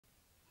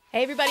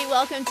Hey everybody,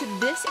 welcome to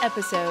this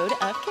episode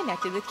of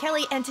Connected with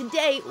Kelly, and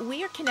today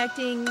we are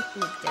connecting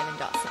with Devin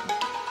Dawson.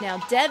 Now,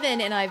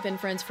 Devin and I have been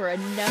friends for a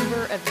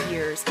number of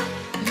years.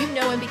 You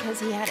know him because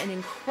he had an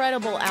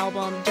incredible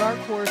album. Dark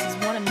Horse is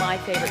one of my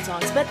favorite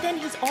songs, but then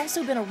he's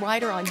also been a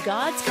writer on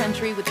God's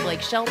Country with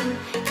Blake Shelton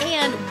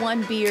and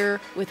One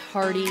Beer with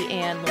Hardy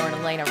and Lauren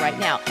Alaina right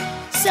now.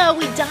 So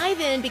we dive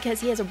in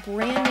because he has a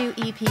brand new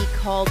EP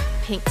called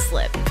Pink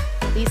Slip.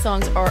 These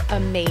songs are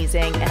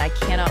amazing, and I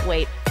cannot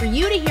wait for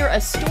you to hear a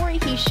story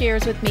he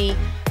shares with me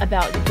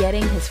about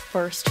getting his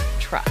first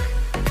truck.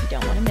 You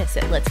don't want to miss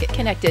it. Let's get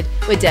connected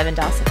with Devin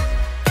Dawson.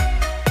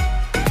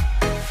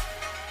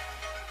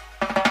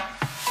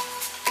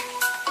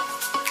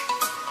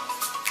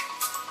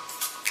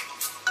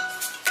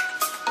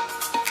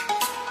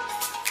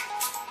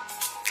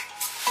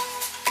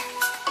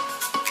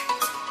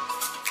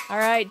 All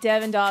right,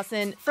 Devin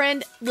Dawson.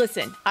 Friend,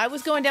 listen, I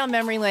was going down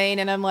memory lane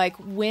and I'm like,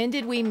 when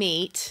did we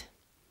meet?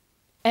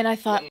 And I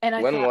thought,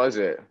 when was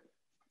it?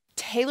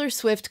 Taylor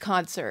Swift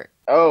concert.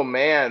 Oh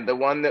man, the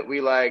one that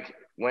we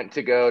went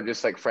to go,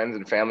 just like friends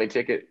and family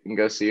ticket and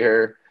go see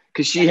her.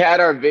 Cause she had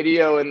our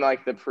video in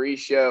like the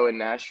pre-show in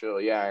Nashville.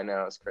 Yeah, I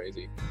know, it's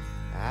crazy.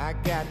 I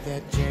got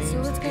that James So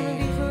it's gonna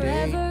be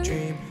forever,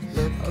 dream.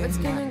 or it's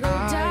gonna go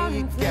down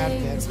in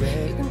flames.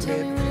 You can tell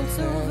me when it's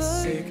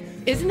over.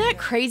 Isn't that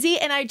crazy?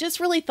 And I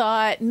just really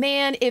thought,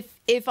 man,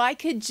 if I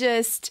could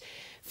just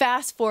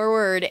fast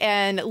forward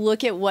and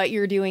look at what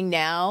you're doing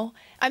now.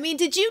 I mean,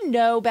 did you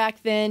know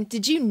back then,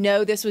 did you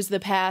know this was the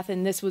path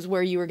and this was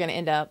where you were going to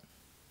end up?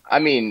 I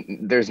mean,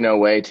 there's no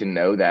way to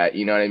know that,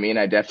 you know what I mean?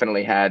 I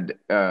definitely had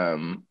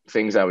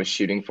things I was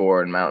shooting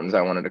for and mountains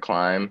I wanted to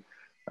climb.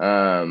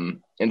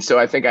 And so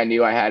I think I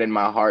knew I had in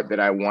my heart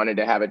that I wanted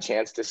to have a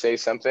chance to say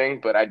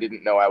something, but I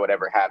didn't know I would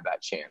ever have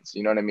that chance.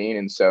 You know what I mean?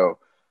 And so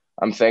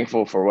I'm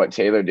thankful for what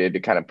Taylor did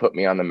to kind of put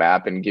me on the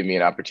map and give me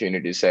an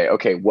opportunity to say,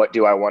 okay, what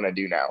do I want to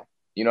do now?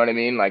 You know what I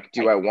mean? Like,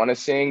 do I want to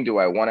sing? Do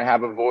I want to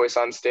have a voice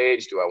on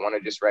stage? Do I want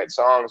to just write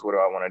songs? What do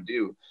I want to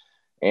do?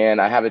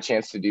 And I have a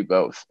chance to do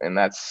both. And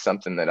that's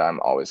something that I'm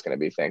always going to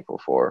be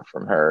thankful for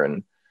from her,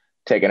 and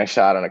taking a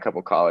shot on a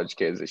couple college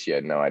kids that she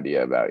had no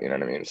idea about. You know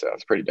what I mean? So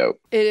it's pretty dope.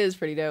 It is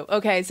pretty dope.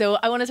 Okay, so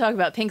I want to talk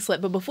about Pink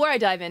Slip, but before I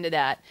dive into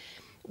that,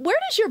 where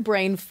does your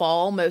brain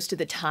fall most of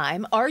the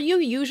time? Are you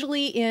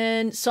usually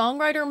in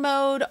songwriter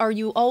mode? Are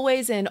you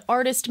always in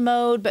artist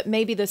mode, but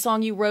maybe the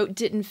song you wrote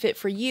didn't fit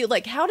for you?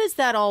 Like, how does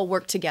that all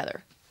work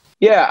together?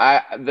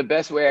 Yeah, the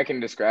best way I can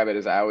describe it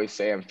is I always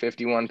say I'm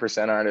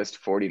 51% artist,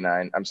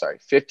 51%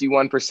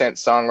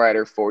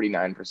 songwriter,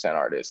 49%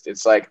 artist.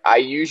 It's like I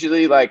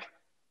usually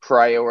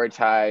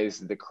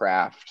prioritize the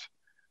craft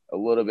a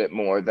little bit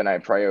more than I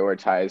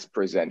prioritize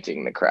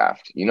presenting the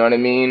craft. You know what I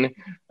mean?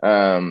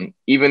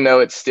 Even though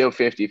it's still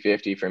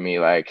 50-50 for me,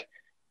 like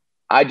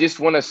I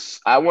want to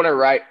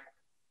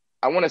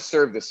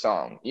serve the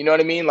song. You know what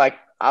I mean? Like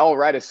I'll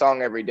write a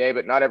song every day,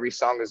 but not every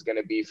song is going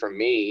to be for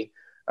me.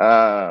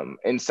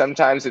 And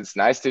sometimes it's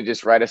nice to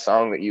just write a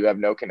song that you have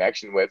no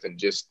connection with and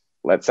just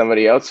let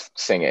somebody else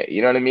sing it.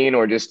 You know what I mean?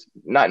 Or just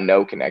not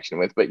no connection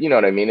with, but you know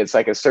what I mean? It's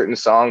like a certain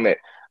song that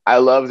I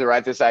love to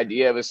write this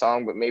idea of a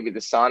song, but maybe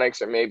the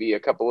sonics or maybe a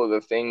couple of the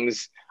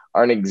things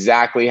aren't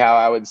exactly how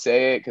I would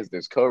say it because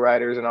there's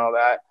co-writers and all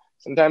that.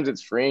 Sometimes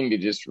it's freeing to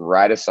just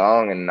write a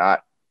song and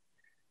not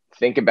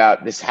think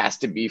about this has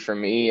to be for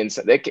me. And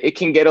so it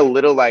can get a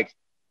little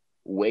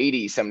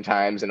weighty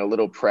sometimes and a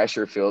little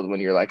pressure filled when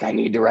you're like, I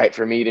need to write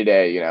for me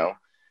today, you know?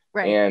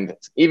 Right. And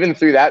even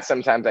through that,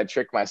 sometimes I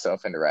trick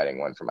myself into writing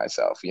one for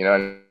myself. You know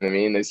what I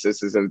mean? This is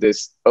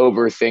this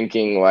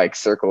overthinking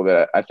circle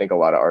that I think a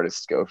lot of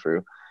artists go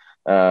through.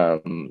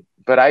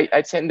 But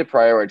I tend to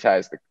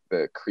prioritize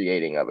the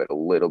creating of it a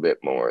little bit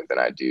more than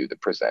I do the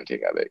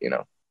presenting of it, you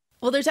know?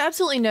 Well, there's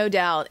absolutely no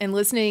doubt in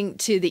listening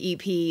to the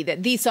EP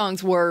that these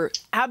songs were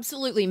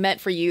absolutely meant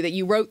for you, that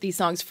you wrote these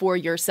songs for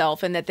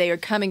yourself and that they are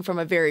coming from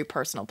a very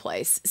personal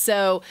place.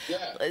 So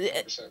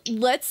yeah,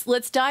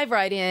 let's dive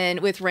right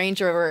in with Range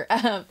Rover.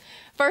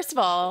 First of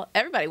all,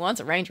 everybody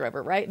wants a Range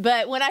Rover, right?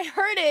 But when I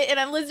heard it and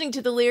I'm listening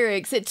to the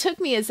lyrics, it took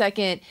me a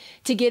second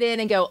to get in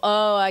and go,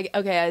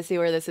 okay, I see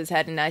where this is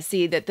heading. I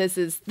see that this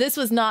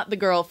was not the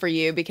girl for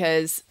you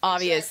because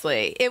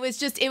obviously it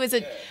was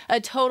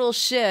a total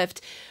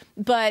shift.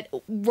 But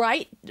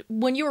right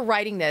when you were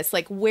writing this,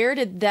 where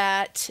did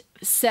that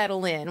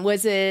settle in?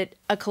 Was it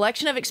a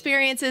collection of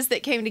experiences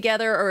that came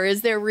together, or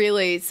is there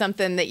really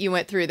something that you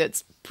went through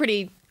that's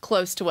pretty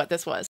close to what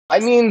this was? I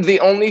mean, the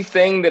only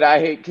thing that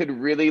I could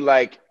really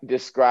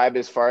describe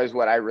as far as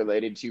what I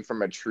related to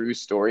from a true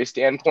story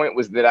standpoint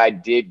was that I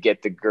did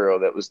get the girl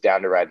that was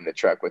down to ride in the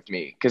truck with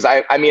me. Because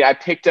I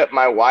picked up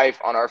my wife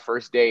on our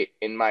first date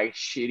in my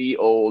shitty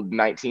old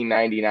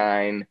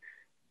 1999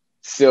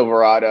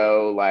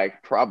 Silverado,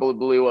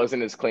 probably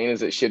wasn't as clean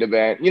as it should have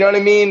been. You know what I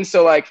mean?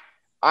 So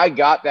I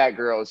got that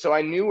girl. So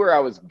I knew where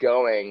I was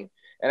going.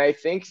 And I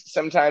think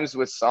sometimes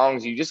with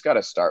songs, you just got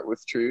to start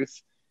with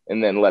truth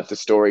and then let the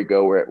story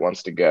go where it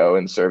wants to go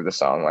and serve the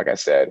song, like I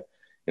said.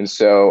 And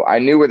so I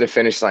knew where the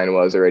finish line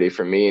was already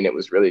for me. And it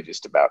was really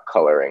just about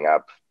coloring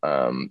up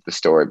the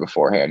story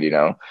beforehand, you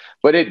know,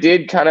 but it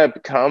did kind of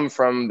come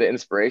from the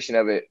inspiration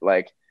of it.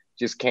 Like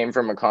just came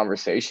from a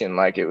conversation.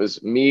 Like it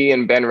was me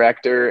and Ben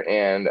Rector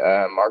and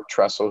Mark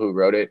Trussell who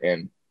wrote it.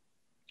 And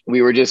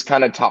we were just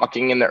kind of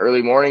talking in the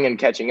early morning and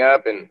catching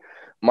up. And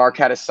Mark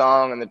had a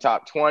song in the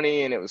top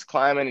 20 and it was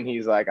climbing. And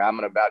he's like, I'm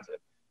about to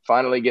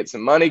finally get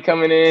some money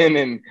coming in.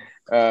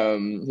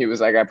 And he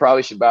was like, I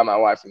probably should buy my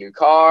wife a new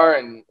car.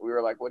 And we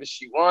were like, what does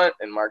she want?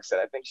 And Mark said,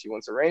 I think she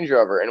wants a Range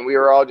Rover. And we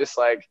were all just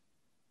like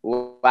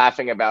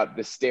laughing about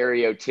the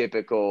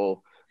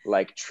stereotypical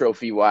like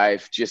trophy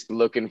wife just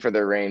looking for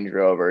the Range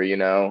Rover, you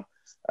know?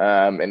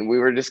 And we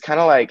were just kind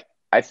of like,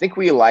 I think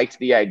we liked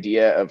the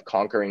idea of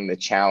conquering the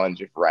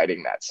challenge of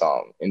writing that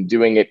song and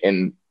doing it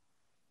in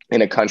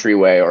a country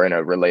way or in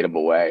a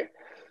relatable way.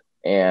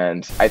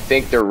 And I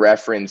think the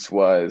reference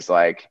was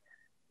like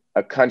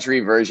a country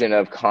version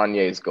of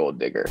Kanye's Gold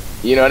Digger.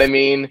 You know what I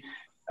mean?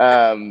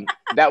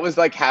 That was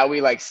like how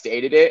we like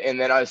stated it. And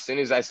then as soon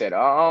as I said,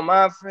 all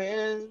my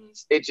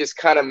friends, it just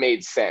kind of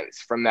made sense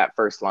from that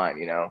first line,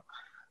 you know?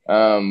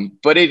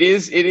 But it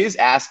is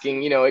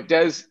asking, you know, it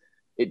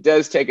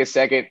does take a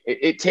second.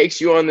 It takes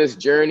you on this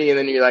journey and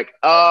then you're like,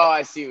 oh,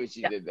 I see what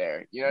you did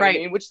there. You know what I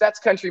mean? Which that's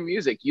country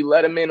music. You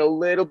let them in a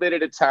little bit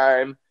at a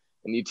time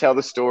and you tell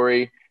the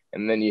story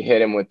and then you hit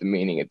them with the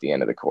meaning at the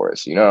end of the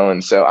chorus, you know?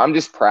 And so I'm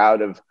just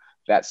proud of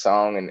that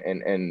song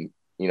and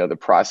you know, the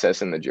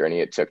process and the journey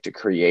it took to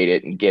create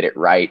it and get it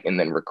right and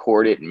then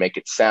record it and make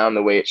it sound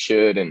the way it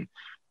should. And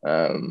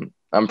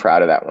I'm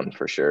proud of that one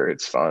for sure.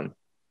 It's fun.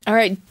 All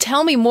right.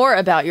 Tell me more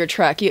about your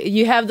truck.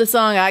 You have the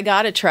song, I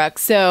Got a Truck.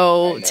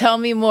 So tell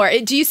me more.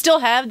 Do you still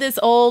have this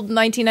old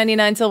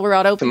 1999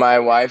 Silverado? To my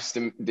wife's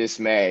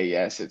dismay,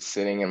 yes, it's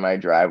sitting in my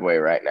driveway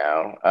right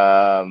now.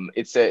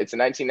 It's a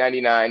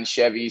 1999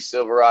 Chevy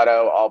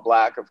Silverado, all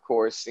black, of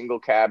course, single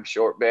cab,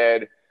 short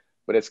bed,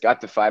 but it's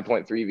got the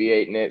 5.3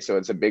 V8 in it. So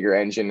it's a bigger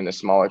engine and a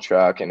smaller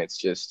truck. And it's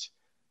just,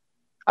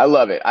 I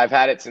love it. I've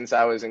had it since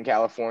I was in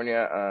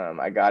California.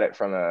 I got it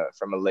from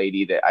a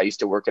lady that I used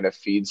to work at a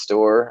feed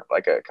store,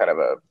 like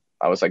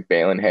I was like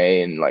baling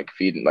hay and like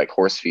feeding like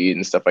horse feed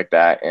and stuff like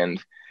that.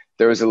 And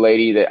there was a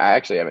lady that I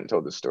actually haven't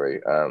told this story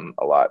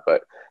a lot,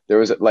 but there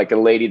was like a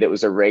lady that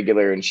was a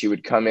regular and she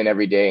would come in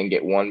every day and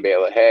get one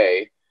bale of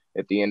hay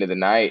at the end of the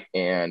night.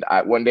 And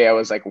one day I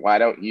was like, why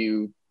don't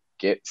you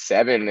get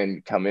 7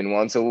 and come in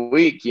once a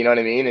week? You know what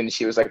I mean? And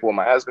she was like, well,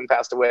 my husband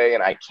passed away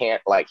and I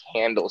can't like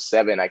handle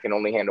 7. I can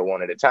only handle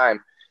 1 at a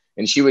time.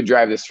 And she would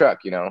drive this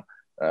truck, you know?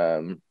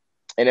 And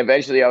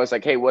eventually I was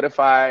like, hey, what if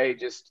I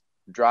just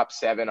drop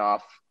 7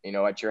 off, you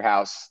know, at your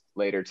house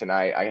later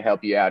tonight? I can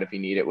help you out if you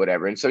need it,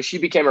 whatever. And so she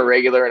became a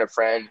regular and a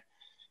friend.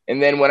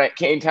 And then when it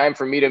came time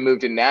for me to move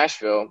to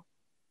Nashville,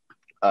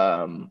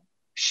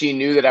 she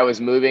knew that I was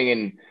moving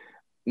and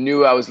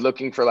knew I was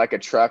looking for like a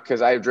truck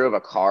because I drove a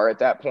car at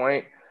that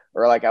point.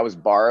 Or like I was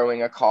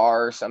borrowing a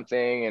car or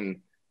something.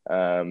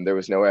 And there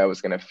was no way I was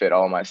going to fit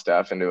all my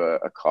stuff into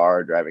a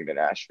car driving to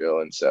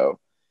Nashville. And so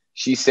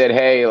she said,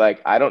 hey,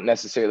 like, I don't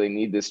necessarily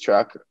need this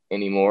truck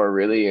anymore,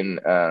 really. And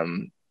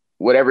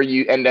whatever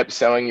you end up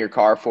selling your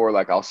car for,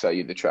 like, I'll sell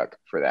you the truck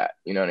for that.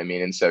 You know what I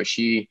mean? And so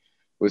she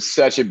was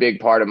such a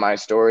big part of my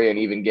story and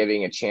even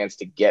giving a chance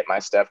to get my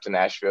stuff to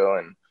Nashville.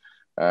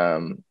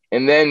 And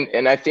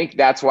I think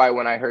that's why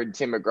when I heard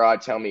Tim McGraw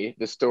tell me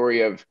the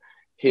story of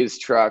his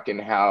truck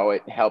and how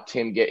it helped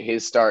him get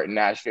his start in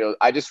Nashville,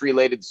 I just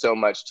related so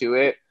much to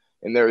it.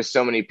 And there was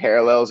so many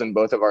parallels in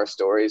both of our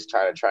stories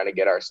trying to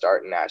get our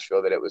start in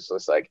Nashville that it was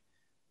just like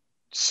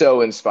so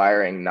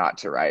inspiring not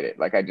to write it.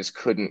 Like I just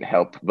couldn't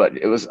help, but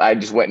I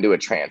just went into a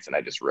trance and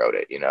I just wrote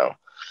it, you know?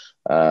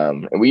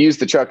 And we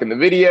used the truck in the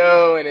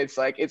video and it's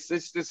like, it's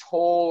this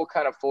whole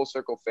kind of full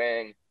circle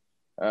thing.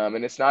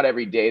 And it's not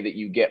every day that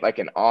you get like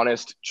an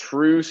honest,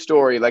 true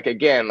story. Like,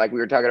 again, like we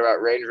were talking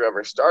about Range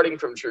Rover starting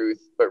from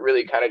truth, but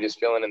really kind of just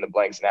filling in the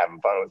blanks and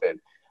having fun with it.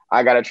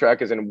 I Got a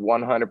Truck is in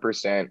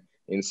 100%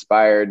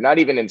 inspired, not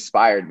even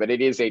inspired, but it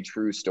is a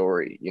true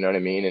story. You know what I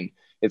mean? And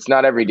it's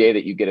not every day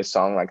that you get a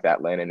song like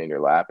that landing in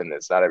your lap. And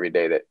it's not every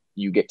day that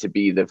you get to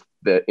be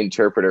the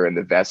interpreter and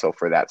the vessel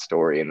for that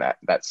story and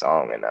that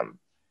song. And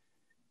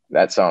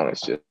that song is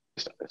just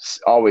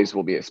always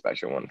will be a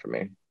special one for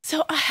me.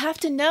 So I have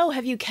to know,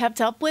 have you kept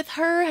up with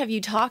her? Have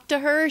you talked to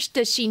her?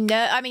 Does she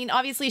know? I mean,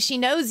 obviously she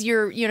knows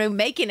you're, you know,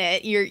 making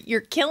it,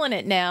 you're killing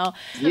it now.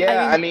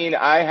 Yeah. I mean,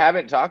 I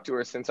haven't talked to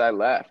her since I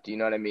left. You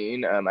know what I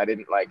mean? I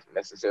didn't like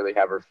necessarily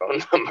have her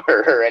phone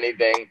number or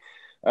anything.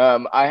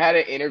 I had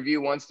an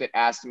interview once that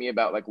asked me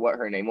about like what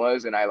her name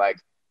was. And I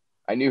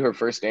knew her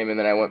first name. And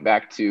then I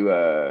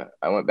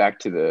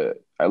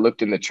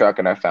looked in the truck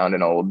and I found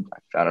an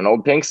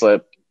old pink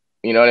slip.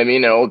 You know what I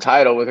mean? An old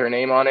title with her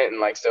name on it.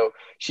 And like, so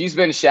she's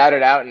been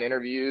shouted out in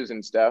interviews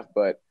and stuff,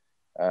 but,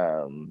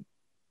 you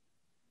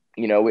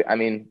know, I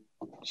mean,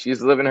 she's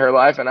living her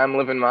life and I'm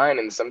living mine.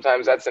 And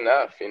sometimes that's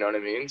enough. You know what I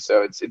mean?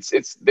 So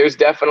there's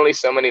definitely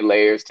so many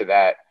layers to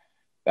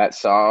that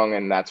song.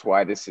 And that's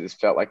why this has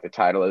felt like the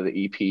title of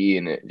the EP.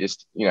 And it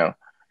just, you know,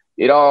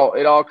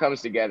 it all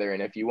comes together.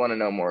 And if you want to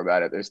know more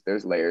about it,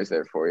 there's layers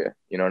there for you.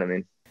 You know what I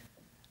mean?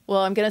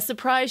 Well, I'm going to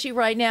surprise you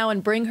right now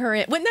and bring her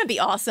in. Wouldn't that be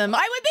awesome?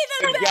 I would be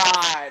the best.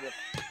 God.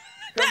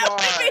 Come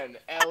on,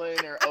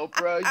 Ellen or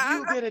Oprah.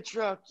 You get a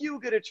truck. You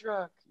get a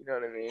truck. You know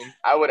what I mean?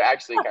 I would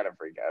actually kind of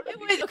freak out.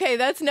 Okay,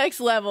 that's next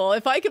level.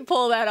 If I could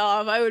pull that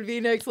off, I would be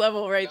next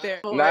level right there.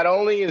 Not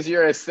only is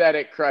your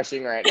aesthetic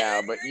crushing right now,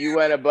 but you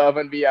went above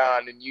and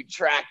beyond and you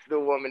tracked the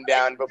woman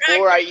down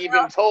before I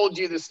even told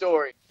you the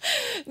story.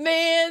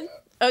 Man.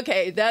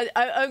 Okay,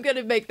 I'm going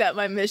to make that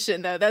my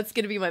mission, though. That's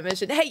going to be my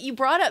mission. Hey, you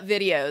brought up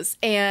videos,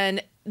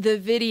 and the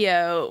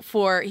video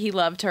for He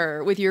Loved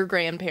Her with your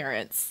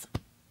grandparents.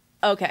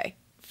 Okay,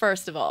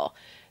 first of all,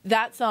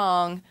 that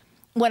song,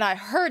 when I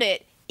heard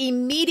it,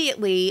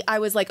 immediately I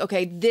was like,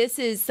 okay, this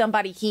is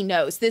somebody he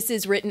knows. This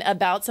is written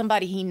about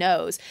somebody he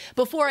knows,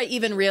 before I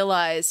even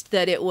realized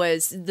that it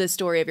was the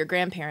story of your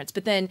grandparents.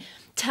 But then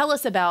tell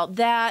us about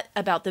that,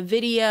 about the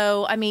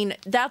video. I mean,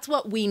 that's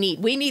what we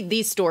need. We need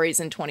these stories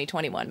in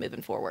 2021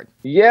 moving forward.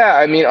 Yeah,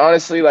 I mean,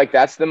 honestly, like,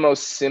 that's the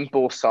most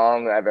simple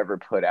song I've ever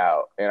put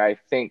out. And I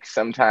think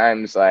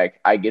sometimes, like,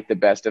 I get the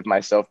best of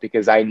myself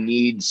because I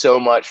need so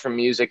much from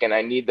music and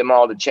I need them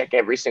all to check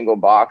every single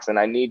box. And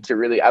I need to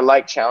really, I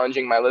like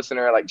challenging my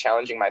listener, I like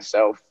challenging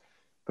myself,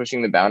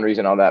 pushing the boundaries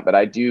and all that. But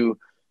I do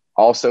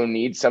also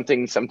need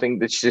something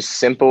that's just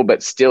simple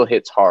but still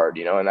hits hard,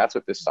 you know, and that's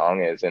what this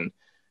song is. And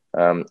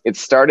it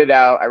started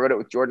out, I wrote it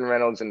with Jordan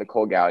Reynolds and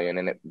Nicole Gallion,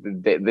 and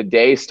the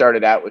day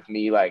started out with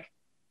me, like,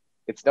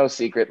 it's no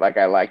secret, like,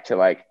 I like to,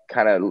 like,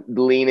 kind of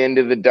lean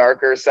into the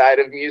darker side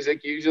of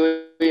music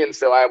usually. And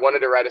so I wanted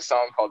to write a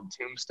song called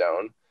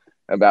Tombstone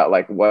about,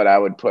 like, what I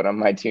would put on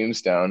my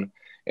tombstone.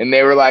 And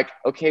they were like,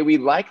 okay, we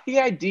like the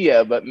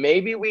idea, but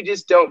maybe we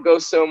just don't go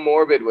so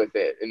morbid with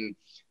it. And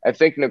I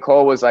think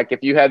Nicole was like, if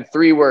you had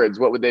 3 words,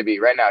 what would they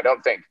be? Right now,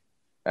 don't think.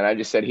 And I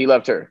just said, he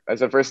loved her.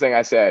 That's the first thing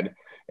I said.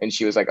 And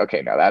she was like,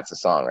 okay, now that's a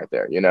song right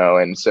there, you know?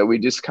 And so we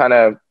just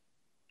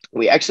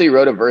we actually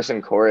wrote a verse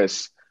and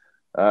chorus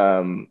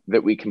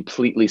that we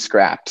completely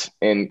scrapped.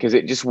 And because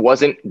it just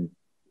wasn't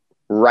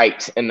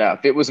right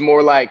enough. It was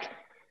more like,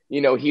 you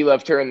know, he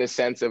loved her in the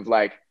sense of,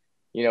 like,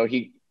 you know,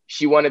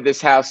 she wanted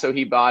this house, so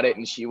he bought it,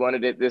 and she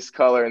wanted it this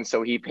color, and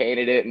so he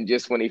painted it. And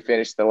just when he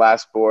finished the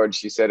last board,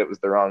 she said it was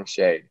the wrong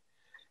shade.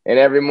 And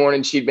every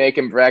morning she'd make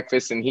him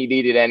breakfast and he'd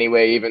eat it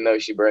anyway, even though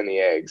she burned the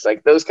eggs.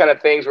 Like, those kind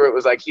of things where it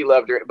was like he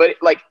loved her. But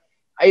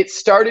it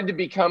started to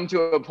become to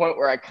a point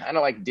where I kind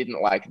of, like,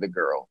 didn't like the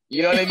girl.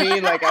 You know what I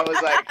mean? Like, I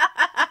was, like,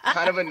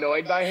 kind of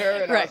annoyed by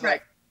her. And I was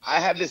like,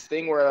 I have this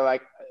thing where,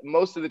 like,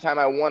 most of the time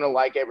I want to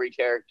like every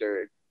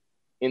character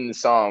in the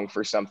song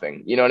for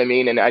something. You know what I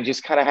mean? And I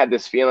just kind of had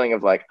this feeling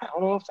of, like, I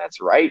don't know if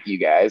that's right, you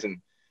guys. And,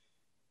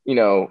 you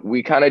know,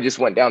 we kind of just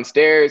went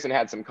downstairs and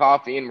had some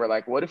coffee and we're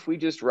like, what if we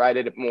just write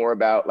it more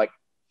about, like,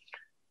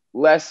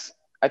 less.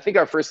 I think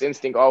our first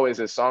instinct always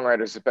as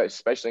songwriters,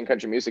 especially in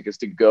country music, is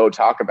to go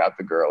talk about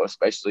the girl,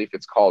 especially if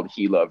it's called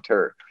He Loved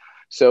Her.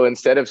 So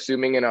instead of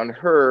zooming in on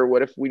her,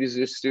 what if we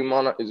just zoom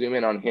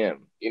in on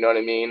him? You know what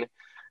I mean?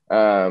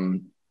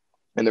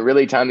 And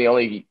the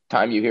only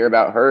time you hear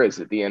about her is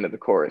at the end of the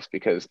chorus,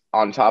 because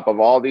on top of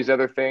all these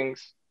other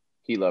things,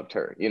 he loved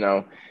her, you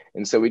know?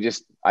 And so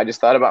I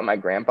just thought about my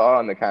grandpa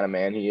and the kind of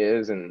man he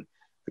is and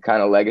the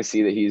kind of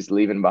legacy that he's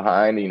leaving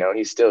behind. You know,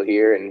 he's still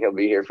here and he'll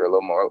be here for a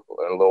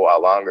little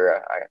while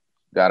longer.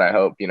 I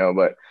hope, you know,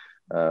 but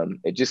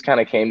it just kind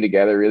of came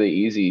together really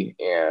easy.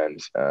 And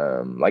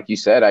like you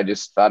said, I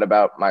just thought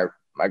about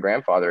my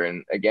grandfather.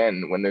 And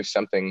again, when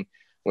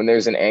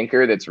there's an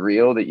anchor that's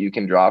real that you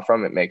can draw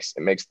from, it makes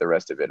the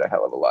rest of it a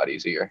hell of a lot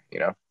easier, you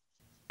know?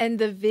 And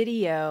the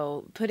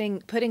video,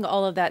 putting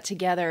all of that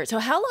together. So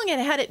how long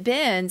had it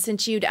been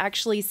since you'd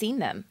actually seen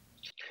them?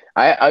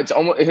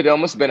 It had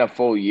almost been a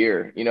full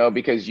year, you know,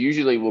 because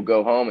usually we'll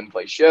go home and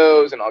play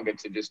shows and I'll get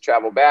to just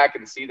travel back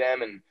and see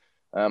them.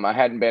 And I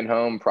hadn't been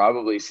home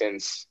probably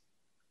since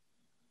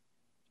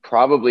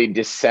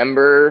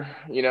December,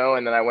 you know,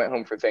 and then I went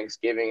home for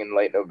Thanksgiving in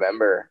late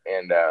November.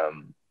 And,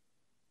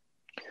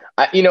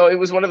 you know, it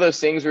was one of those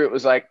things where it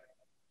was like,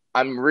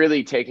 I'm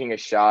really taking a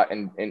shot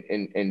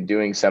and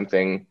doing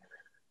something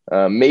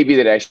maybe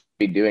that I should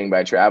be doing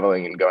by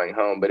traveling and going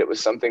home. But it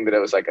was something that I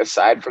was like,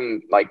 aside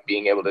from, like,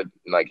 being able to,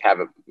 like, have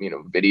a, you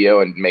know,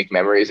 video and make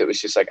memories, it was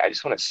just like, I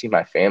just want to see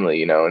my family,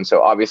 you know? And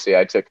so obviously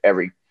I took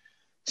every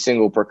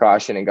single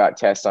precaution and got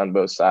tests on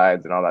both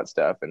sides and all that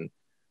stuff. And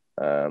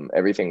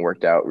everything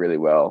worked out really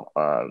well,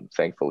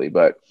 thankfully.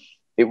 But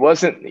it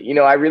wasn't, you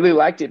know, I really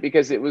liked it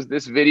because it was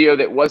this video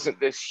that wasn't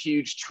this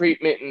huge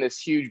treatment and this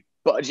huge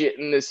budget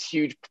and this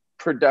huge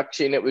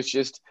production. It was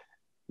just,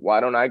 why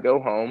don't I go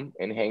home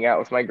and hang out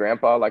with my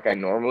grandpa like I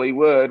normally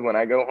would when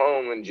I go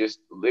home and just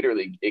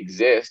literally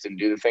exist and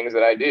do the things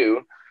that I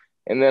do.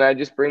 And then I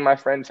just bring my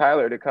friend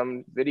Tyler to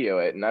come video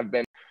it. And I've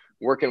been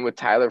working with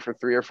Tyler for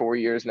 3 or 4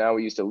 years now.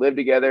 We used to live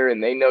together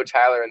and they know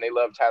Tyler and they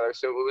love Tyler.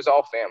 So it was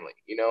all family,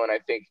 you know, and I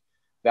think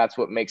that's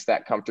what makes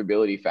that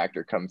comfortability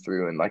factor come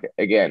through. And, like,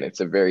 again, it's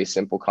a very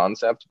simple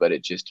concept, but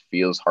it just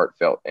feels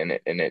heartfelt and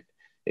it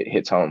it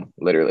hits home,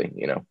 literally,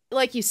 you know.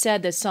 Like you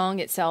said, the song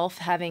itself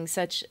having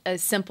such a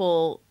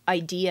simple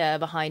idea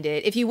behind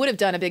it. If you would have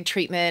done a big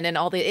treatment and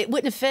all it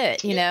wouldn't have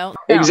fit, you know?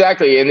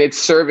 Exactly. And it's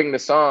serving the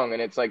song.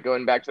 And it's like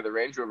going back to the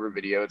Range Rover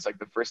video. It's like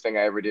the first thing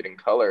I ever did in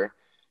color.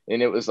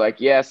 And it was like,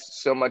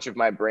 yes, so much of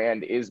my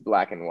brand is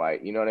black and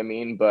white, you know what I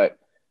mean? But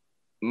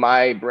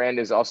my brand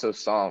is also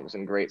songs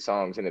and great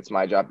songs. And it's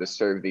my job to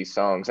serve these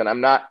songs. And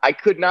I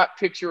could not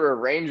picture a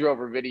Range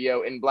Rover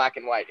video in black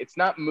and white. It's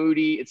not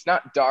moody. It's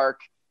not dark.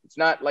 It's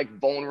not like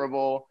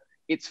vulnerable.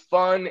 It's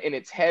fun and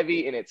it's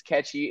heavy and it's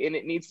catchy and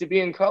it needs to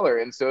be in color.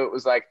 And so it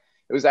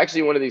was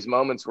actually one of these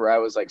moments where I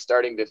was like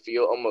starting to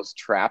feel almost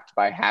trapped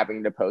by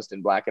having to post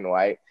in black and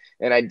white.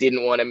 And I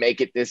didn't want to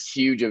make it this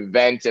huge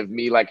event of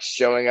me like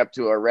showing up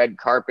to a red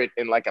carpet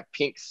in like a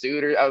pink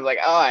suit. Or I was like,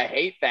 oh, I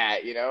hate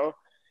that, you know?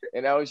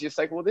 And I was just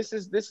like, well, this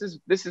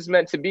is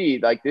meant to be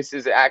like, this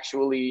is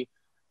actually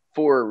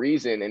for a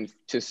reason and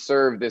to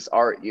serve this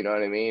art, you know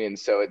what I mean? And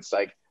so it's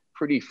like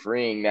pretty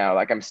freeing now.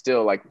 Like I'm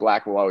still like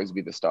black will always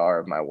be the star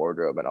of my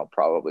wardrobe, and I'll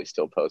probably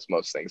still post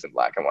most things in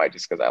black and white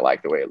just because I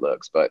like the way it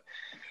looks. But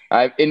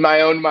in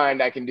my own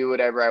mind, I can do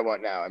whatever I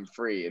want now. I'm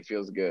free. It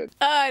feels good.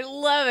 I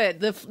love it.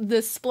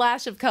 The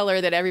splash of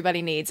color that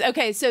everybody needs.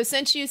 Okay, so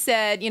since you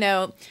said, you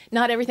know,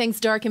 not everything's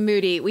dark and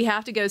moody, we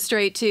have to go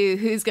straight to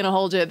Who's Gonna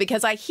Hold You,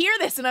 because I hear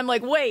this and I'm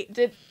like, wait,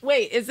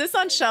 is this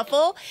on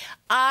shuffle?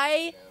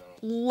 I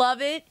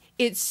love it.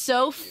 It's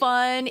so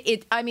fun.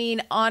 I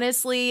mean,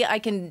 honestly, I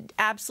can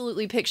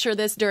absolutely picture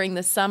this during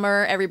the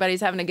summer.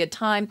 Everybody's having a good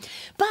time.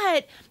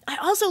 But I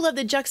also love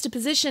the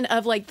juxtaposition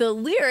of like the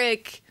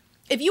lyric.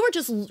 If you were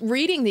just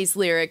reading these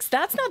lyrics,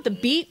 that's not the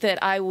beat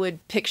that I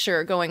would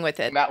picture going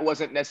with it. And that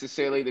wasn't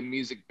necessarily the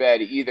music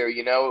bed either.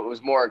 You know, it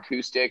was more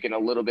acoustic and a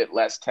little bit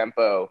less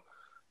tempo.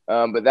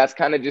 But that's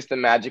kind of just the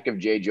magic of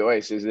Jay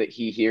Joyce, is that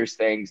he hears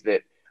things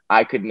that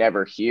I could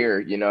never hear,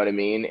 you know what I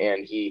mean?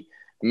 And he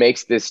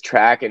makes this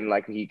track and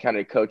like he kind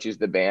of coaches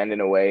the band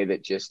in a way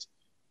that just,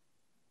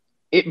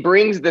 it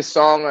brings the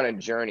song on a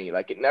journey.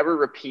 Like it never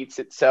repeats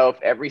itself.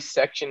 Every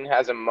section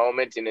has a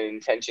moment and an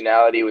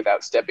intentionality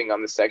without stepping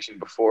on the section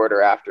before it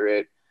or after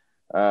it.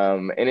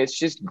 And it's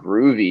just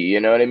groovy, you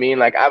know what I mean?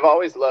 Like I've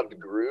always loved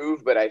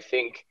groove, but I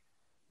think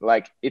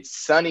like it's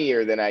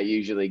sunnier than I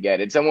usually get.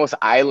 It's almost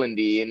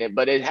islandy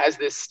but it has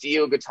this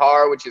steel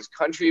guitar, which is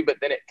country, but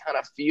then it kind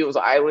of feels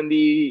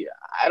islandy.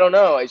 I don't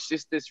know. It's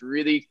just this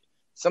really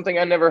something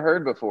I never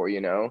heard before, you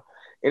know?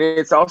 And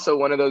it's also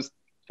one of those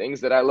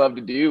things that I love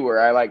to do where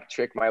I like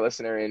trick my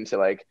listener into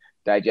like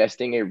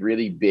digesting a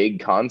really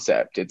big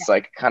concept. It's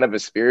like kind of a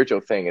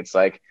spiritual thing. It's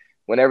like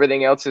when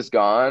everything else is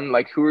gone,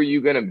 like who are you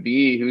going to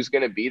be? Who's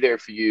going to be there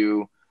for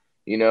you?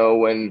 You know,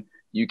 when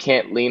you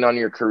can't lean on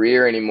your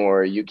career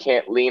anymore, you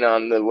can't lean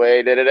on the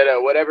way,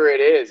 whatever it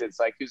is, it's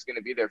like, who's going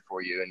to be there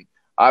for you? And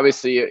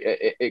obviously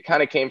it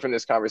kind of came from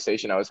this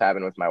conversation I was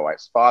having with my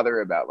wife's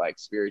father about like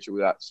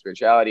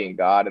spirituality and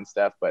God and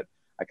stuff. But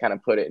I kind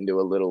of put it into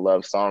a little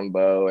love song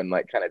bow and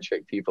like kind of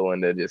trick people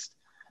into just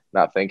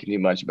not thinking too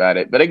much about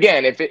it. But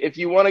again, if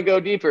you want to go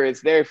deeper,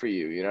 it's there for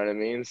you. You know what I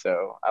mean?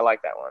 So I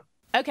like that one.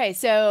 Okay,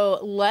 so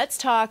let's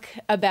talk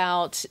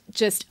about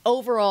just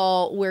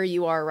overall where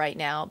you are right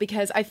now,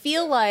 because I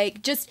feel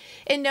like just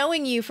in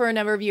knowing you for a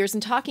number of years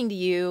and talking to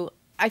you,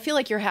 I feel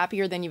like you're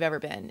happier than you've ever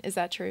been. Is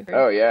that true?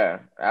 Oh, yeah,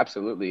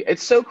 absolutely.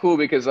 It's so cool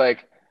because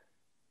like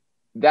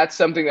that's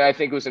something that I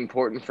think was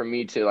important for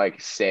me to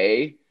like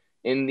say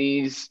in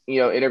these,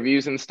 you know,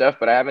 interviews and stuff,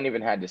 but I haven't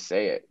even had to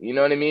say it. You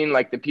know what I mean?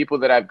 Like the people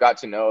that I've got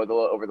to know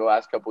over the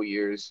last couple of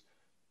years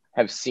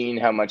have seen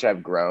how much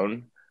I've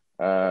grown.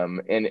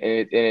 And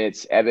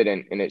it's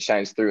evident and it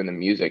shines through in the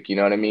music, you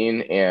know what I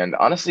mean? And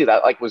honestly,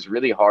 that like was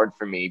really hard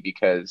for me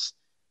because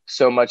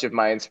so much of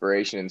my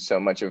inspiration and so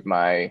much of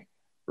my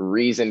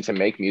reason to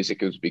make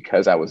music was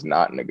because I was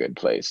not in a good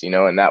place, you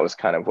know? And that was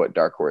kind of what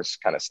Dark Horse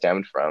kind of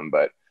stemmed from.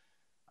 But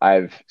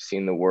I've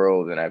seen the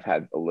world and I've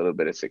had a little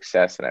bit of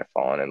success and I've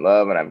fallen in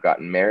love and I've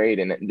gotten married.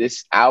 And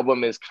this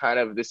album is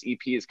this EP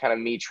is kind of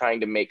me trying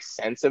to make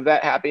sense of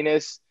that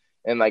happiness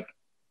and like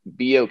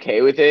be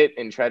okay with it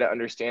and try to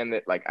understand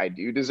that like I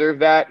do deserve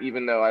that,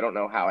 even though I don't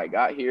know how I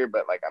got here,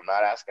 but like I'm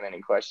not asking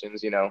any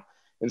questions, you know?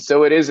 And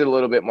so it is a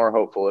little bit more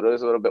hopeful. It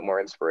is a little bit more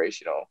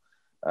inspirational.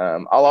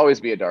 I'll always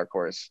be a Dark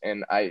Horse.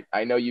 And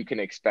I know you can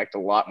expect a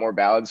lot more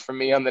ballads from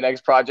me on the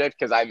next project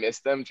because I miss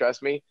them,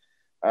 trust me.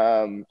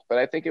 But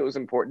I think it was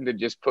important to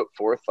just put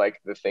forth like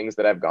the things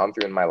that I've gone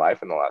through in my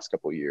life in the last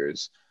couple of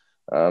years,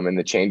 and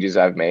the changes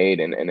I've made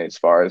and as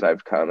far as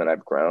I've come and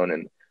I've grown.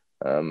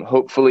 And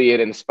hopefully it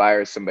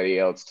inspires somebody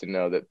else to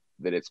know that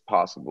it's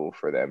possible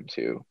for them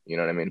too. You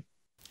know what I mean?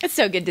 It's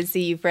so good to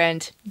see you,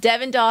 friend.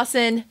 Devin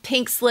Dawson,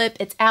 Pink Slip,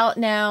 it's out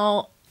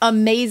now.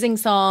 Amazing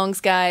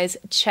songs, guys.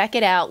 Check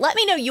it out. Let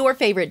me know your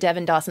favorite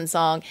Devin Dawson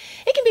song.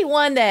 It can be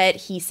one that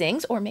he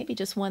sings or maybe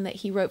just one that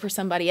he wrote for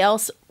somebody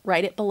else.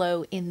 Write it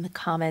below in the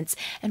comments.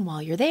 And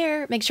while you're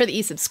there, make sure that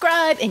you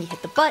subscribe and you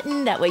hit the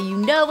button. That way you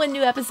know when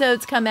new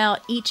episodes come out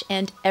each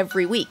and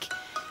every week.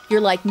 If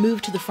you're like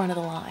moved to the front of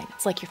the line.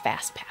 It's like your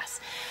fast pass.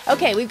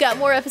 Okay, we've got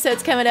more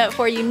episodes coming up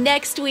for you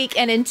next week.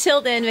 And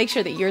until then, make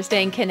sure that you're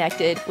staying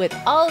connected with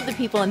all of the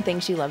people and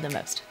things you love the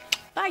most.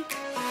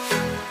 Bye.